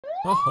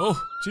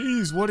Oh,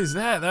 geez, what is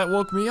that? That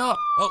woke me up.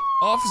 Oh,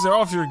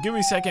 officer, give me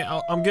a second.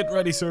 I'm getting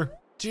ready, sir.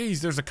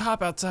 Geez, there's a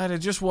cop outside. I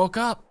just woke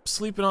up,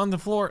 sleeping on the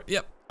floor.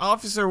 Yep,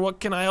 officer, what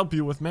can I help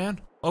you with,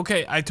 man?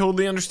 Okay, I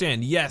totally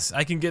understand. Yes,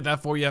 I can get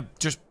that for you.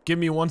 Just give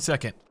me 1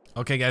 second.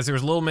 Okay, guys, there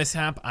was a little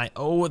mishap. I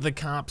owe the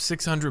cop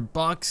 600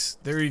 bucks.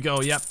 There you go.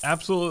 Yep,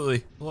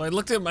 absolutely. Well, I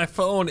looked at my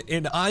phone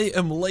and I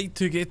am late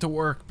to get to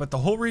work, but the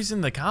whole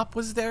reason the cop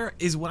was there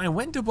is when I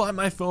went to buy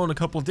my phone a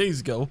couple days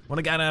ago, when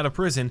I got out of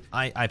prison,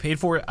 I paid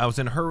for it. I was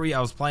in a hurry.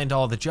 I was applying to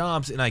all the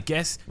jobs, and I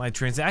guess my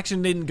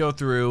transaction didn't go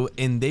through,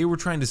 and they were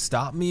trying to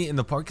stop me in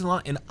the parking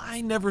lot, and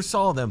I never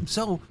saw them.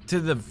 So to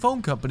the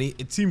phone company,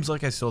 it seems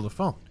like I stole the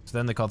phone. So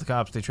then they called the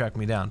cops, they tracked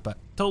me down, but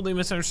totally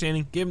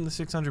misunderstanding. Gave them the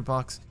 600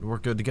 bucks. We're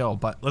good to go,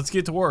 but let's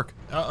get to work.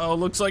 Uh-oh,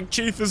 looks like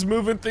Chief is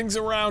moving things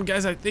around.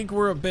 Guys, I think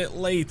we're a bit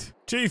late.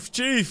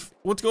 Chief,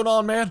 what's going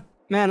on, man?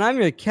 Man, I'm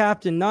your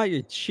captain, not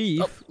your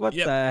chief. Oh, what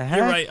yep, the heck?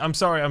 You're right, I'm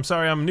sorry,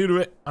 I'm new to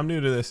it. I'm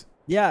new to this.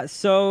 Yeah,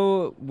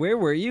 so where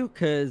were you?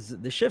 Cause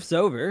the shift's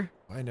over.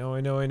 I know.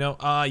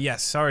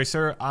 Yes, sorry,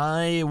 sir.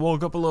 I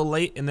woke up a little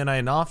late and then I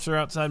had an officer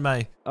outside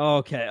my...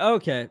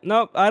 Okay.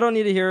 Nope, I don't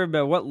need to hear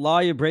about what law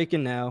you're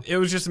breaking now. It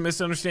was just a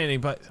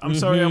misunderstanding, but I'm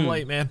sorry I'm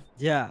late, man.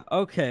 Yeah,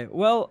 okay.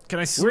 Well, Can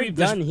I we're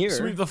done here.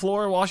 sweep the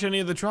floor, wash any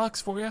of the trucks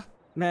for you?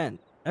 Man,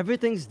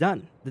 everything's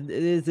done.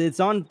 It's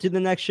on to the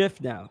next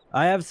shift now.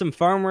 I have some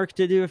farm work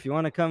to do if you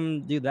want to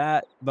come do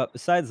that. But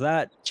besides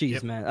that, geez,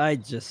 Yep. man, I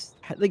just...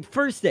 Like,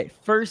 first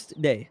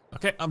day.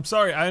 Okay, I'm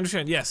sorry, I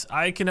understand. Yes,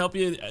 I can help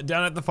you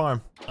down at the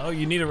farm. Oh,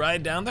 you need a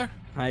ride down there?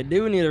 I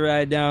do need a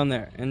ride down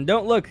there. And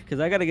don't look, because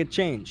I got to get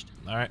changed.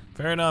 All right,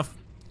 fair enough.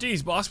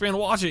 Geez, boss man,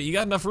 watch it. You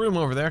got enough room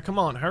over there. Come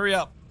on, hurry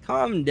up.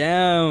 Calm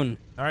down.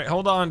 All right,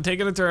 hold on,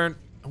 taking a turn.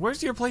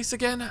 Where's your place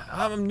again?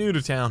 I'm new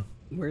to town.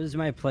 Where's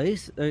my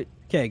place?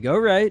 Okay, go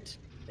right.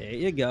 There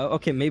you go.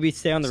 Okay, maybe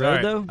stay on the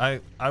road, though.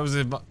 I was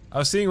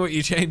seeing what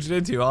you changed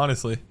into,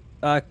 honestly.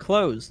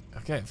 Closed.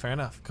 Okay, fair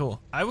enough. Cool.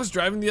 I was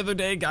driving the other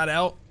day, got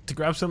out to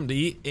grab something to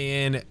eat,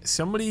 and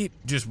somebody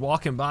just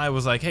walking by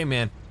was like, hey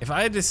man, if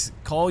I had to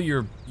call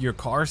your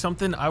car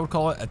something, I would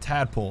call it a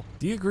tadpole.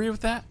 Do you agree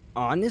with that?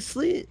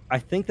 Honestly, I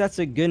think that's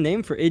a good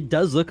name for it. It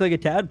does look like a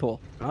tadpole.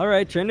 All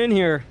right, turn in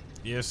here.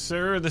 Yes,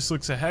 sir. This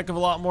looks a heck of a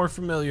lot more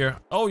familiar.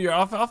 Oh, your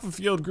alfalfa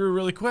field grew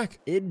really quick.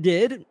 It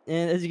did,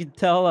 and as you can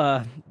tell,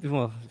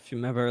 well, if you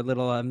remember a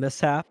little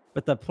mishap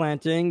with the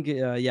planting,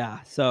 yeah.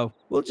 So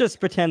we'll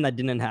just pretend that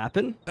didn't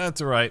happen. That's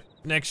all right.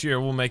 Next year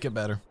we'll make it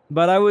better.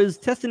 But I was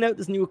testing out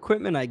this new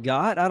equipment I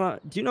got.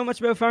 Do you know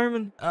much about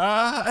farming?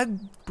 I'd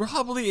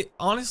probably,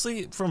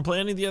 honestly, from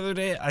planning the other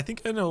day, I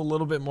think I know a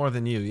little bit more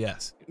than you.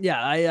 Yes.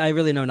 Yeah, I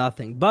really know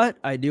nothing, but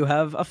I do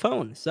have a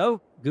phone,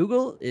 so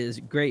Google is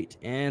great,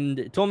 and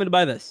it told me to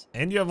buy this.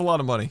 And you have a lot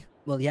of money.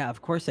 Well, yeah,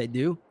 of course I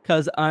do,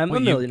 because I'm a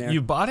Wait, millionaire.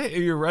 You bought it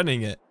or you're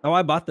renting it? Oh,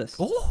 I bought this.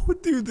 Oh,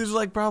 dude, there's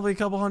like probably a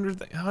couple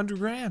hundred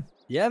grand.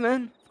 Yeah,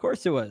 man, of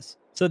course it was.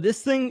 So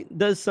this thing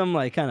does some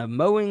like kind of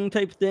mowing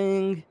type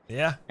thing.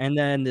 Yeah. And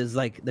then there's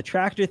like the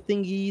tractor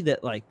thingy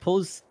that like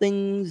pulls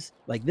things,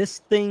 like this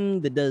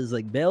thing that does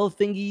like bale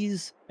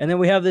thingies. And then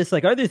we have this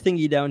like other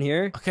thingy down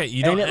here. Okay,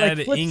 you don't add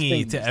like,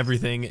 ingy to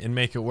everything and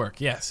make it work.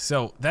 Yes,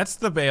 so that's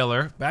the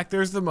baler. Back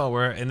there's the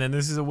mower, and then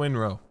this is a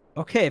windrow.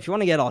 Okay, if you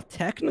want to get all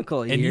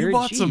technical here. And you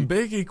bought some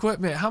big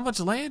equipment. How much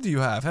land do you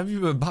have? Have you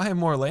been buying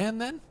more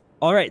land then?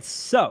 All right,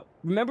 so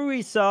remember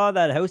we saw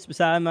that house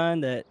beside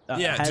mine that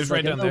yeah, has, just like,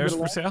 right down there is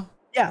for sale?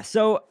 Yeah,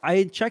 so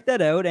I checked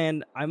that out,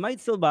 and I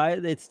might still buy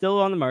it. It's still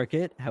on the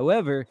market.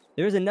 However,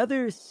 there's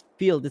another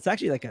field. It's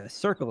actually like a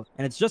circle,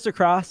 and it's just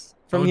across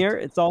from here.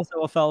 It's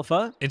also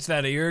alfalfa. It's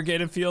that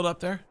irrigated field up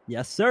there?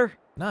 Yes, sir.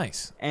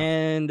 Nice.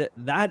 And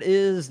that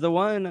is the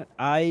one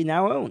I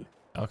now own.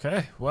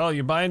 Okay, well,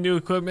 you're buying new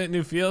equipment,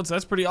 new fields.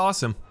 That's pretty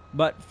awesome.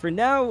 But for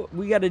now,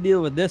 we got to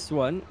deal with this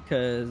one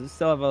because we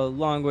still have a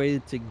long way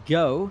to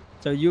go.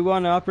 So you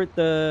want to operate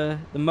the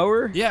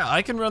mower? Yeah,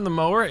 I can run the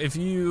mower. If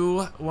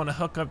you want to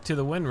hook up to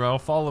the windrow,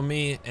 follow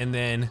me, and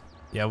then,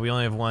 yeah, we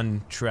only have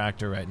one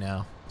tractor right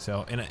now.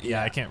 So, and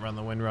yeah, I can't run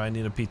the windrow. I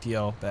need a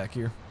PTO back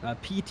here. A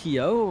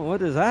PTO?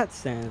 What does that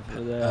stand for?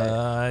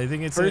 I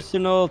think it's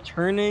personal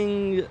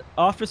turning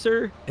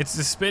officer? It's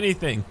the spinny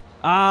thing.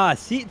 Ah,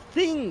 see,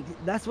 thing.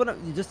 That's what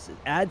you just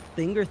add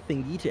thing or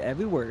thingy to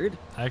every word.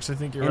 I actually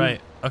think you're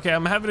right. Okay,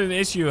 I'm having an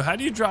issue. How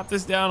do you drop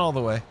this down all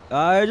the way?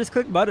 I just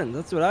click buttons.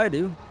 That's what I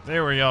do.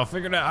 There we go.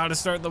 Figured out how to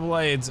start the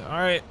blades. All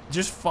right,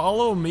 just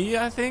follow me,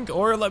 I think,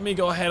 or let me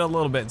go ahead a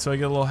little bit so I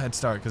get a little head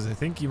start because I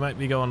think you might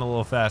be going a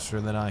little faster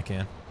than I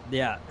can.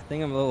 Yeah, I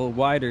think I'm a little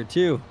wider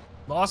too.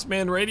 Boss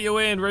man, radio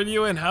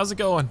in. How's it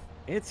going?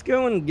 It's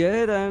going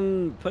good.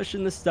 I'm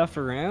pushing this stuff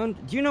around.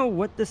 Do you know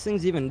what this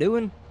thing's even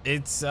doing?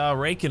 It's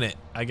raking it.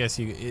 I guess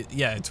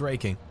yeah, it's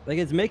raking. Like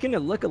it's making it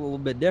look a little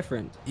bit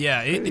different.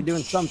 Yeah, it's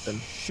doing something.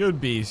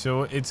 Should be.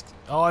 So it's,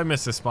 oh, I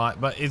missed a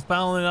spot, but it's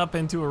piling up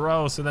into a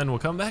row. So then we'll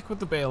come back with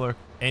the baler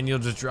and you'll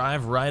just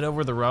drive right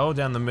over the row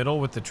down the middle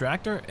with the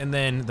tractor. And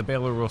then the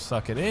baler will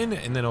suck it in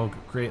and then it'll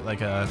create like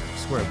a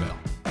square bale.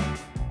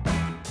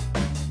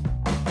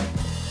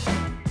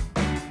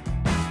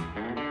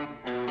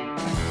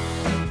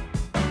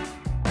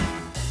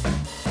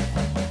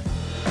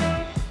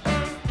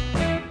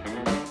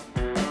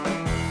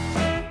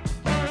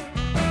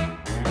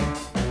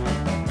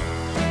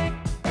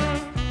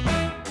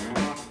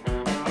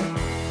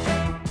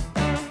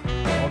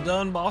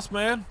 done, boss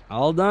man?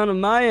 All done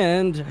on my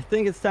end. I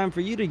think it's time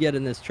for you to get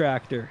in this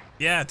tractor.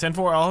 Yeah,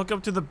 10-4, I'll hook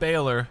up to the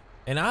baler.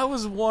 And I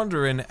was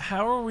wondering,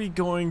 how are we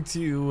gonna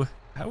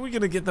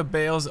get the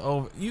bales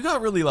over? You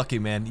got really lucky,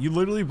 man. You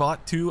literally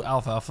bought 2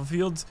 alfalfa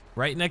fields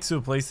right next to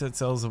a place that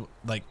sells,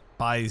 like,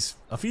 buys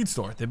a feed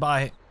store. They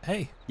buy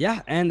hay.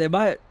 Yeah, and they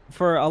buy it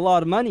for a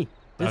lot of money.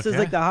 This is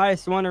like the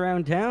highest one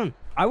around town.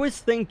 I was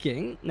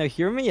thinking, now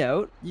hear me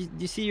out.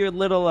 You see your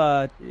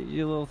little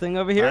thing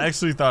over here? I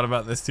actually thought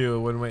about this too. I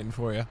wasn't waiting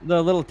for you.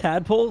 The little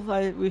tadpole,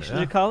 we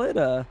should call it.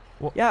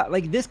 Well, yeah,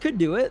 like this could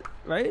do it,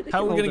 right?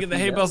 How are we gonna get the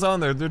hay bales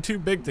on there? They're too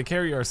big to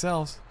carry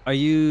ourselves. Are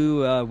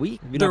you weak?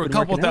 They're a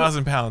couple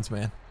thousand pounds,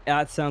 man.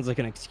 That sounds like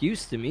an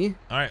excuse to me.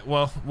 All right,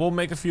 well, we'll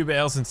make a few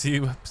bales and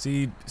see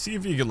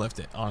if you can lift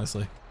it,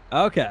 honestly.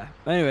 Okay.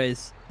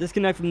 Anyways,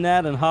 disconnect from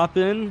that and hop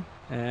in.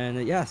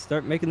 And yeah,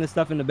 start making this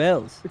stuff into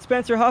bales.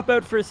 Spencer, hop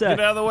out for a sec. Get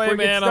out of the way,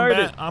 man.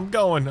 I'm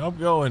going.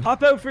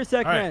 Hop out for a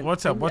sec, all right, man.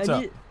 What's up? What's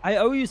up? I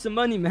owe you some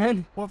money,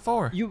 man. What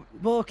for? You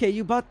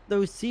bought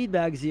those seed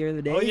bags the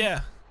other day. Oh yeah.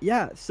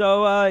 Yeah.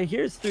 So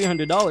here's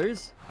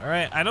 $300. All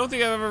right. I don't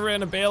think I've ever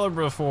ran a baler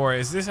before.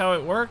 Is this how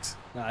it works?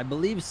 I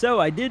believe so.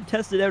 I did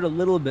test it out a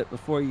little bit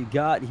before you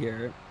got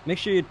here. Make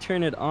sure you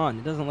turn it on.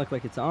 It doesn't look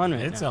like it's on right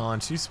now. It's on.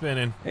 She's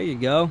spinning. There you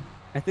go.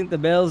 I think the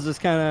bales just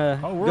kind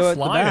of go at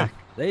the back.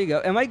 There you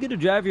go. Am I good to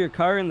drive your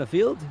car in the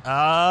field?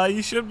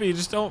 You should be.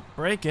 Just don't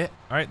break it.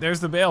 All right, there's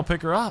the bale.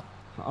 Pick her up.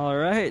 All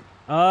right.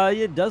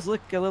 It does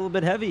look a little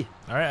bit heavy.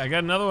 All right, I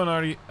got another one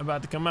already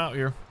about to come out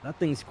here. That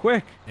thing's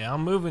quick. Yeah,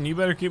 I'm moving. You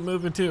better keep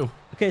moving too.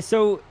 Okay,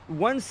 so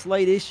one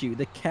slight issue.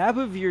 The cab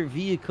of your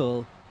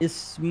vehicle is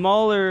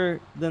smaller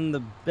than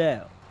the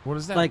bale. What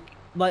is that?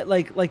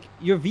 Like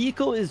your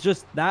vehicle is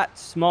just that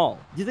small.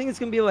 Do you think it's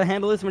gonna be able to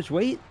handle this much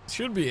weight?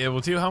 Should be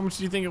able to. How much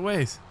do you think it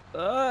weighs?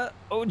 Oh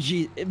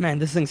gee, man,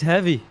 this thing's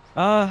heavy.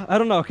 I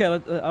don't know. Okay,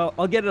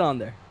 I'll get it on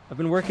there. I've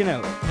been working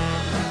out.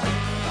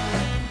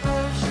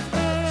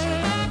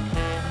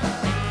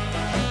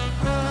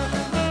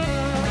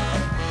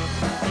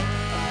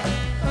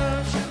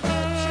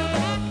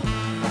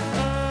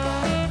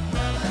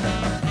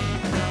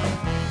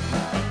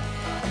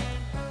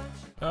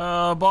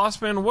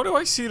 Boss man, what do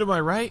I see to my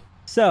right?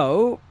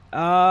 So,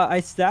 I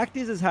stacked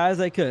these as high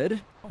as I could.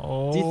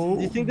 Oh,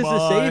 do you think this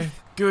is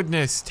safe?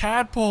 Goodness,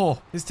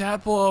 Tadpole. Is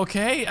Tadpole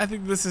okay? I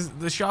think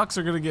the shocks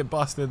are gonna get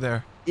busted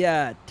there.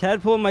 Yeah,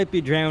 Tadpole might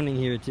be drowning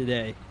here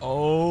today.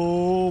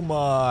 Oh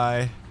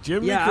my.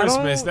 Jimmy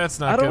Christmas, that's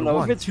not good. I don't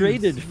know if it's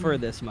rated for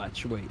this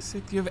much weight.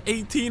 You have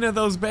 18 of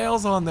those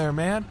bales on there,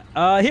 man.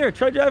 Here,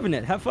 try driving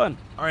it. Have fun.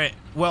 All right,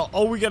 well,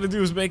 all we gotta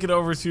do is make it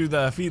over to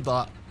the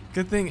feedlot.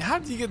 Good thing. How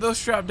did you get those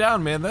strapped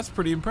down, man? That's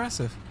pretty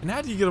impressive. And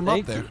how did you get them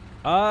up there?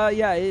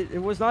 Yeah,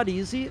 it was not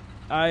easy.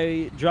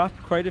 I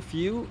dropped quite a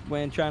few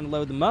when trying to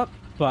load them up,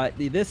 but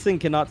this thing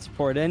cannot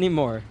support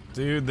anymore.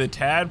 Dude, the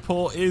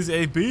Tadpole is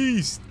a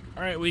beast.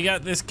 All right, we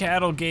got this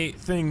cattle gate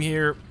thing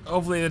here.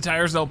 Hopefully the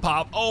tires don't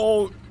pop.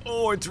 Oh,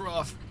 it's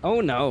rough.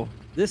 Oh no,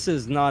 this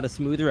is not a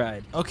smooth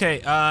ride.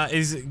 Okay,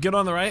 is it good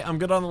on the right? I'm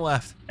good on the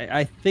left.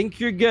 I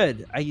think you're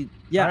good.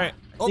 Yeah. All right.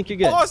 I think you're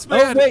good. Boss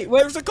man, wait,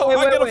 there's a car.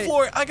 I gotta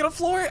floor it. I gotta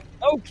floor it.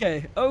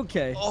 Okay. Oh,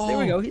 there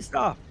we go. He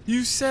stopped.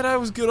 You said I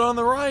was good on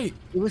the right.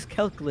 It was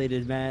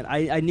calculated, man.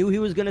 I knew he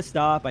was gonna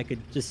stop. I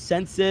could just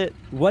sense it.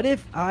 What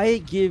if I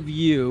give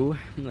you?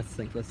 Let's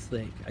think.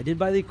 I did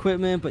buy the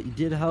equipment, but you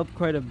did help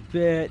quite a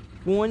bit.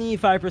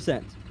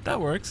 25%.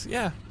 That works.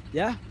 Yeah.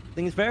 Yeah.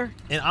 Think it's fair.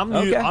 And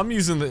I'm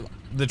using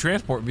the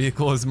transport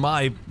vehicle as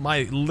my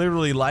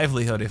literally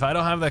livelihood. If I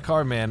don't have that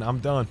car, man, I'm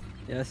done.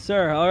 Yes,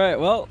 sir. All right.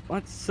 Well,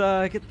 let's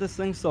get this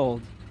thing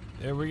sold.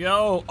 There we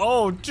go.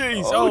 Oh,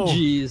 jeez. Oh,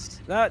 jeez.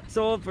 That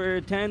sold for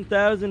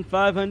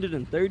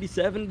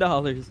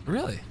 $10,537.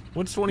 Really?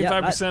 What's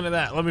 25% of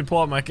that? Let me pull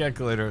out my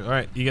calculator. All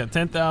right, you got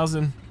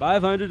 10,000.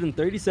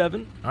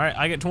 537. All right,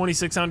 I get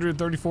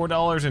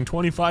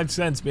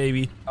 $2,634.25,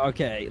 baby.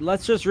 Okay,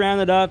 let's just round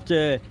it up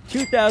to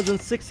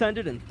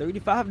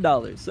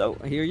 $2,635. So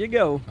here you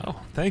go. Oh,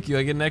 thank you.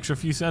 I get an extra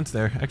few cents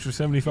there, extra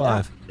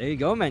 75. Yeah, there you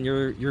go, man.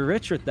 You're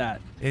rich with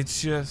that.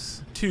 It's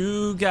just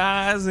 2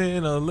 guys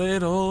in a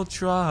little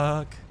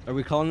truck. Are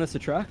we calling this a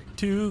truck?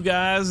 2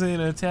 guys in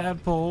a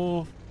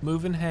tadpole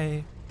moving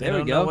hay. They there we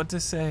don't go. know what to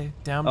say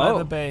down by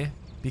the bay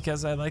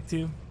because I like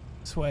to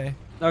sway.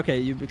 Okay,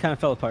 you kind of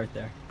fell apart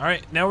there. All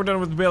right, now we're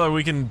done with the baler.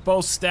 We can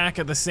both stack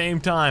at the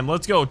same time.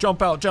 Let's go.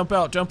 Jump out, jump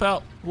out, jump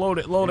out. Load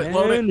it, load it,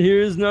 load it. And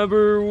here's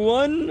number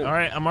 1. All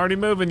right, I'm already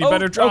moving. You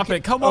better drop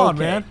it. Come on,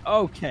 man.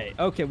 Okay.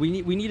 We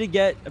need to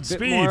get a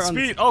bit more on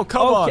speed. Oh,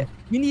 come on.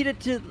 You need it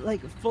to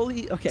like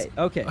fully. Okay.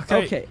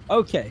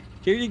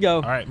 Here you go.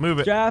 All right, move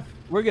it. Strap.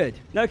 We're good.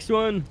 Next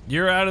one.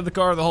 You're out of the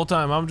car the whole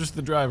time. I'm just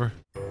the driver.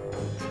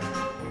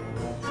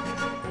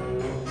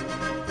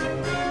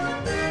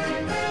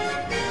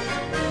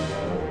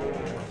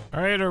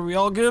 All right, are we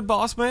all good,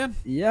 boss man?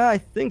 Yeah, I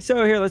think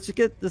so. Here, let's just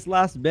get this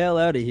last bale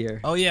out of here.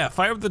 Oh yeah,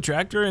 fire up the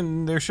tractor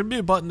and there should be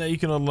a button that you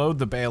can unload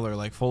the baler,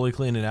 like fully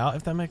clean it out,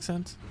 if that makes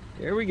sense.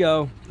 Here we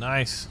go.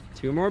 Nice.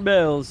 2 more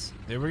bills.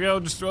 There we go.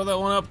 Just throw that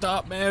one up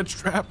top, man.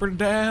 Strap her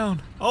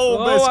down. Oh,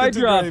 Oh, biscuits I and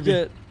dropped gravy.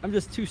 it. I'm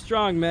just too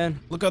strong, man.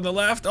 Look on the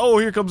left. Oh,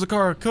 here comes a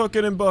car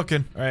cooking and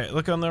bucking. All right,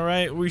 look on the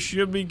right. We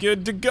should be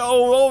good to go.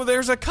 Oh,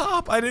 there's a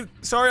cop.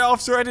 Sorry,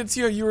 officer. I didn't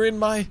see you. You were in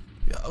my...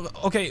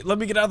 Okay, let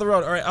me get out of the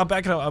road. All right, I'll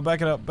back it up. I'll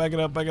back it up. Back it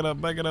up. Back it up.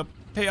 Back it up.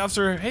 Hey,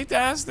 officer, hate to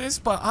ask this,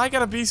 but I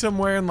gotta be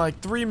somewhere in like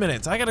 3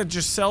 minutes. I gotta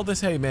just sell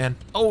this hay, man.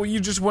 Oh, you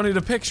just wanted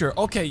a picture.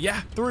 Okay, yeah.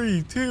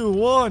 3, 2,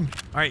 1. All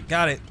right,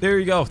 got it. There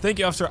you go. Thank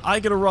you, officer. I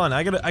gotta run.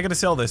 I gotta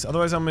sell this.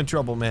 Otherwise, I'm in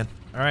trouble, man.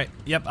 All right.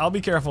 Yep, I'll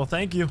be careful.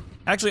 Thank you.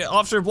 Actually,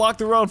 officer, block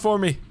the road for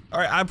me. All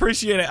right, I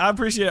appreciate it. I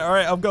appreciate it. All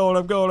right, I'm going.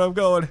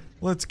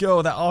 Let's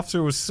go. That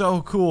officer was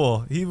so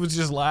cool. He was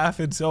just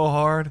laughing so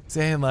hard,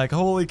 saying like,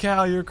 holy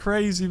cow, you're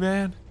crazy,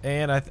 man.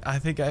 And I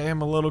think I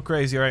am a little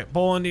crazy. All right,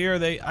 pull into here.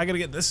 I gotta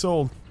get this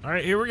sold. All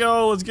right, here we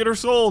go. Let's get her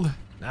sold.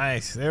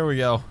 Nice. There we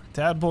go.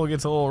 Tadpole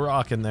gets a little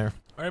rock in there.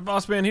 All right,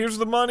 boss man, here's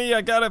the money.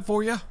 I got it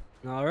for you.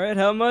 All right,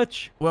 how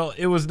much? Well,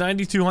 it was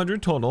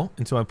 9,200 total,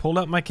 and so I pulled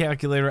out my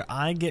calculator.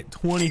 I get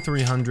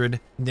 2,300,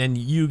 then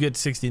you get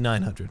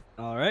 6,900.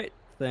 All right.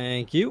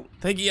 Thank you.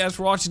 Thank you guys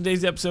for watching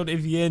today's episode.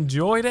 If you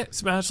enjoyed it,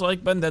 smash the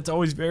like button. That's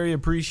always very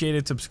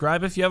appreciated.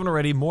 Subscribe if you haven't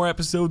already. More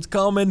episodes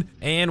coming,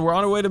 and we're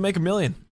on our way to make 1 million.